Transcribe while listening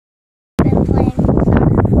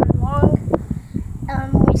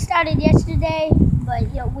started yesterday, but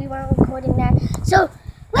we weren't recording that. So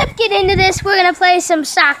let's get into this. We're gonna play some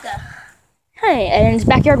soccer. Hey, Eden's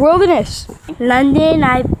Backyard Wilderness. London,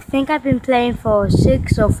 I think I've been playing for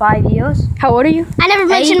 6 or 5 years. How old are you? I never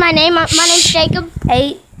mentioned my name. My name's Jacob.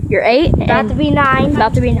 8. You're 8. About to be 9.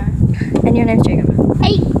 About to be 9. And your name's Jacob.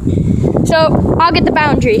 8. So I'll get the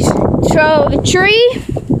boundaries. So the tree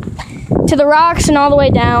to the rocks and all the way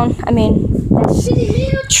down. I mean, that's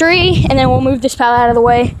tree, and then we'll move this pile out of the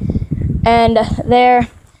way. And there,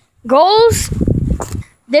 goals.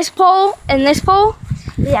 This pole and this pole.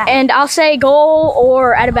 Yeah. And I'll say goal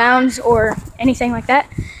or out of bounds or anything like that.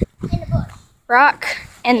 In the bush. Rock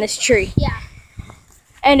and this tree. Yeah.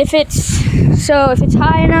 And if it's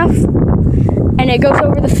high enough and it goes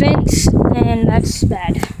over the fence, then that's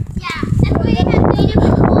bad. Yeah. That's why they have made it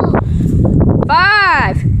with the ball.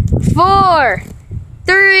 5, 4,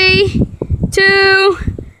 3, 2,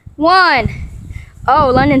 1.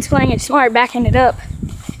 Oh, London's playing it smart, backing it up.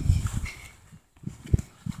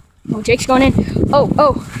 Oh, Jake's going in.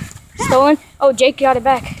 Oh, stolen. Oh, Jake got it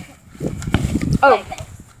back. Oh.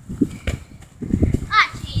 Ah,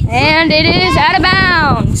 jeez. And it is out of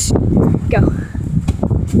bounds. Go.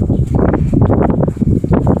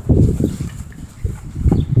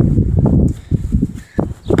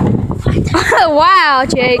 Wow,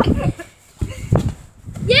 Jake.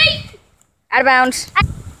 Yay! Out of bounds.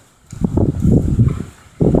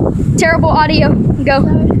 Terrible audio. Go.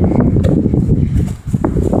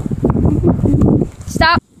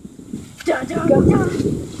 Stop. Go.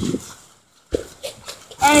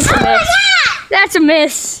 And it's a miss. That's a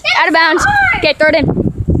miss. Out of bounds. Okay, throw it in.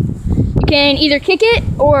 You can either kick it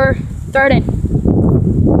or throw it in.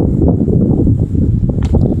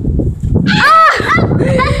 Ah!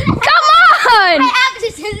 Come on!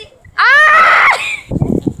 Ah!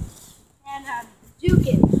 And juke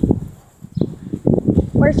it.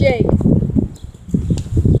 Where's Jake?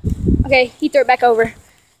 Okay, he threw it back over.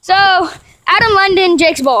 So, Adam London,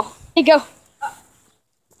 Jake's ball. Here you go.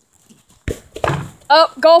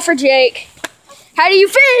 Oh, goal for Jake. How do you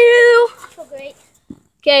feel? I feel great.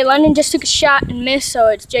 Okay, London just took a shot and missed, so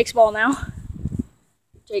it's Jake's ball now.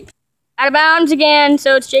 Jake. Out of bounds again,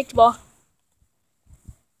 so it's Jake's ball.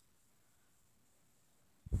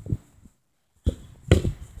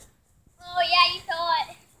 Oh yeah, you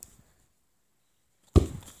thought.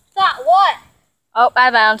 Thought what? Oh, out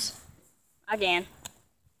of bounds. Again.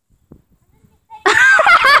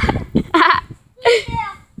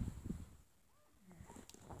 Yeah.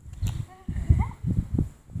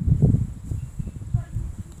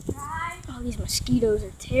 Oh, these mosquitoes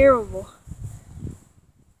are terrible.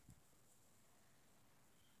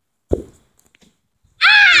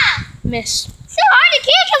 Miss. So hard to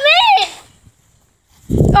kick him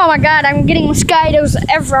in. Oh my god, I'm getting mosquitoes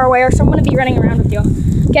everywhere, so I'm gonna be running around with you.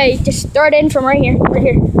 Okay, just throw it in from right here. Right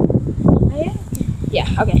here. Yeah,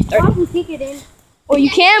 okay. Throw it in. I can kick it in. Well, you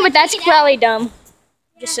can, but that's probably dumb.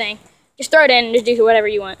 Just saying. Just throw it in and just do whatever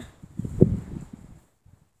you want.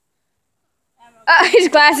 His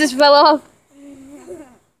glasses fell off.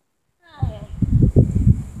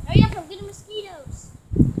 Hurry up, I'm getting mosquitoes.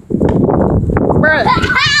 Bruh.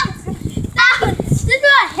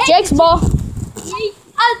 Jake's ball.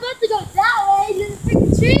 I was about to go that way to the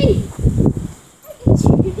freaking tree.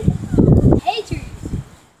 I hate trees.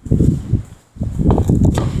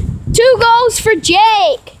 2 goals for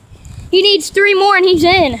Jake. He needs 3 more and he's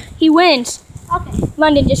in. He wins. Okay.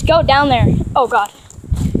 London, just go down there. Oh god.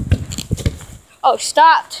 Oh,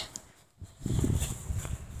 stopped.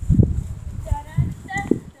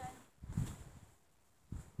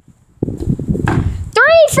 3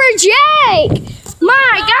 for Jake.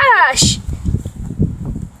 My gosh.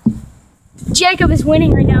 Jacob is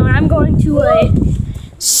winning right now, and I'm going to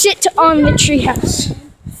sit on the treehouse.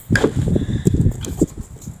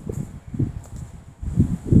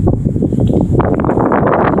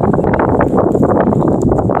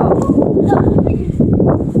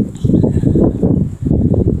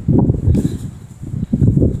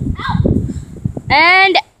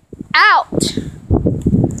 And out.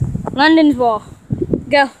 London's ball.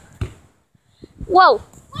 Go. Whoa.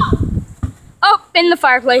 Oh, in the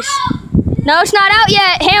fireplace. No, it's not out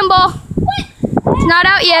yet. Handball. It's not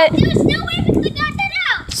out yet. There's no way we could have got that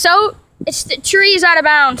out. So, it's the tree is out of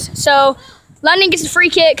bounds. So, London gets a free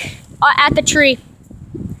kick at the tree.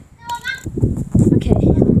 Okay,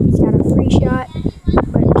 he's got a free shot.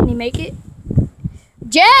 But can he make it?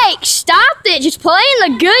 Jake, stop it. Just playing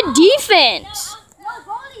the good defense. No,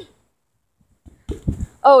 goalie.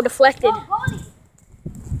 Oh, deflected. No, goalie.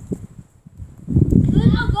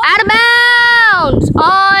 Out of bounds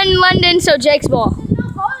on London, so Jake's ball. There's no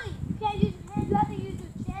goalie. You can't use your hands, you have to use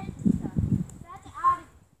your chest.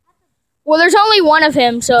 Well, there's only one of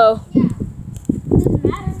him, so. Doesn't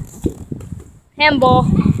matter. Handball.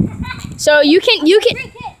 So you can.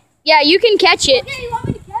 Yeah, you can catch it. Okay, you want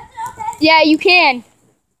me to catch it? Okay. Yeah, you can.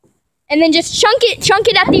 And then just chunk it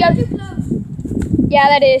at the other. Too close. Yeah,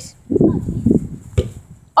 that is.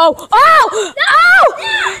 Oh! Oh! Oh! He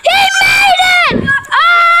made it!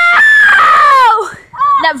 Oh!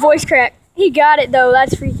 That voice crack. He got it though.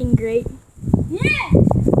 That's freaking great. Yeah.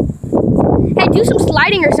 Hey, do some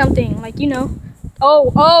sliding or something, like, you know.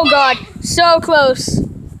 Oh, oh God, so close.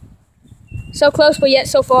 So close, but yet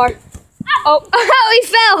so far. Oh, oh, he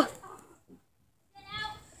fell.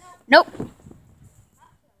 Nope. Oh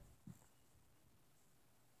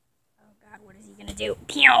God, what is he gonna do?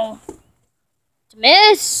 Pew. To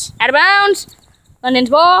miss, out of bounds. London's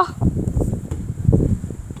ball.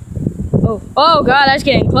 Oh, oh God, that's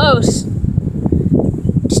getting close.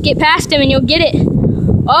 Just get past him and you'll get it.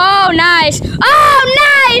 Oh, nice. Oh,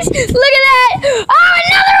 nice. Look at that. Oh,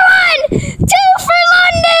 another one. 2 for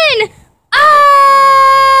London. Oh!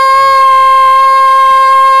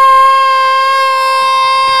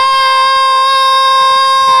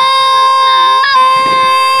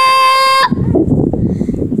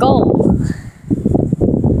 Goal.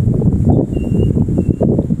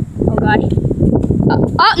 Oh, God.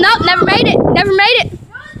 Oh, no, never made it. Never made it.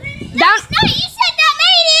 Down. No, you said that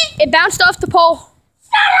made it. It bounced off the pole.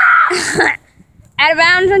 Out of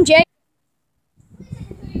bounds on Jake.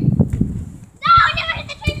 No, I never hit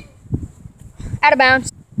the tree. Out of bounds.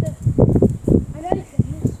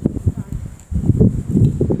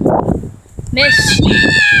 Miss.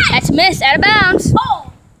 That's a miss. Out of bounds.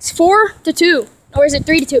 Oh. It's 4-2. Or is it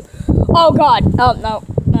 3-2? Oh God. Oh no.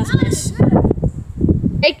 That's a miss.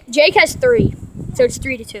 Jake has 3. So it's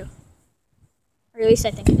 3-2. Or at least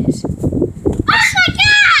I think it is. Oh my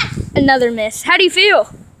gosh. Another miss. How do you feel?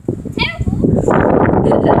 Terrible.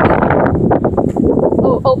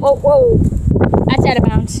 Oh, oh, oh, whoa. That's out of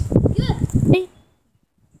bounds. Good.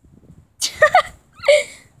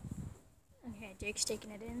 Okay, Jake's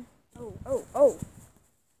taking it in. Oh, oh, oh.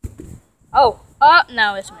 Oh, oh,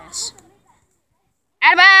 no, it's a miss.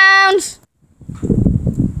 Out of bounds.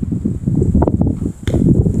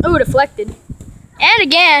 Oh, deflected. And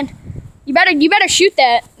again. You better shoot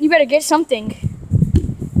that. You better get something.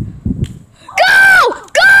 Go! Go!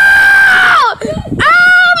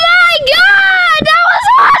 Oh my God! That was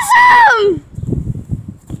awesome!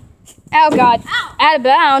 Oh God. Out of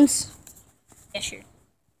bounds. Yeah, sure. Okay,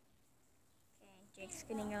 Jake's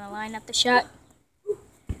gonna line up the shot.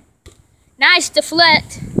 Nice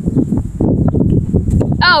deflect.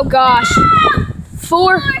 Oh gosh.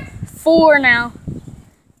 4 now.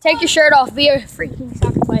 Take your shirt off. Be a freaking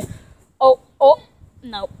soccer player. Oh, oh,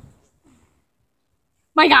 no.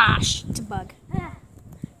 My gosh. It's a bug. Okay,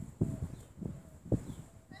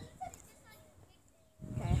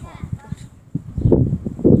 hold on.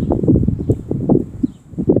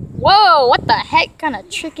 Whoa, what the heck kind of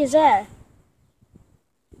trick is that?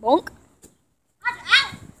 Bonk.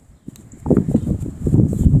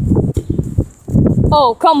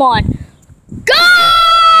 Oh, come on. Go!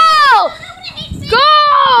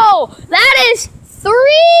 Go! That is 3.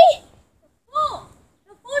 4.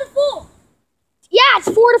 4-4. Yeah, it's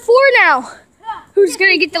 4-4 now. Who's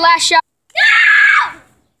gonna get the last shot?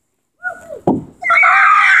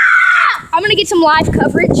 I'm gonna get some live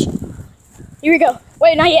coverage. Here we go.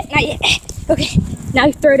 Wait, not yet, not yet. Okay, now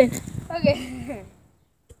you throw it in. Okay.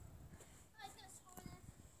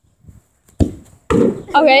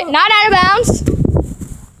 Okay, not out of bounds.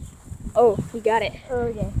 Oh, we got it.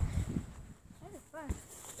 Okay.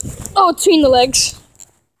 Oh, between the legs.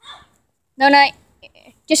 No, no,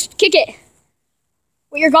 just kick it.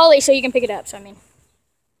 With your goalie so you can pick it up, so I mean.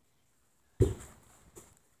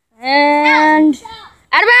 And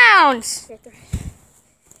out of bounds.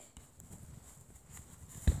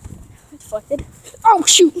 Deflected. Oh,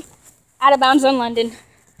 shoot. Out of bounds on London.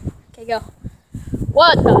 Okay, go.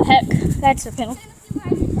 What the heck? That's a penalty.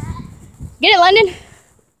 Get it, London.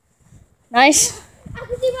 Nice. I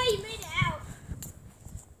can see why you made it out.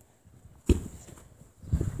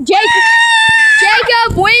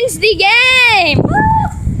 Jacob wins the game.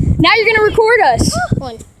 Now you're gonna record us.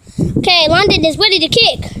 Okay, London is ready to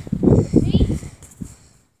kick.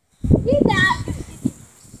 Do that.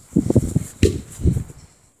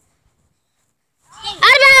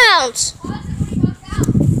 Out of bounds.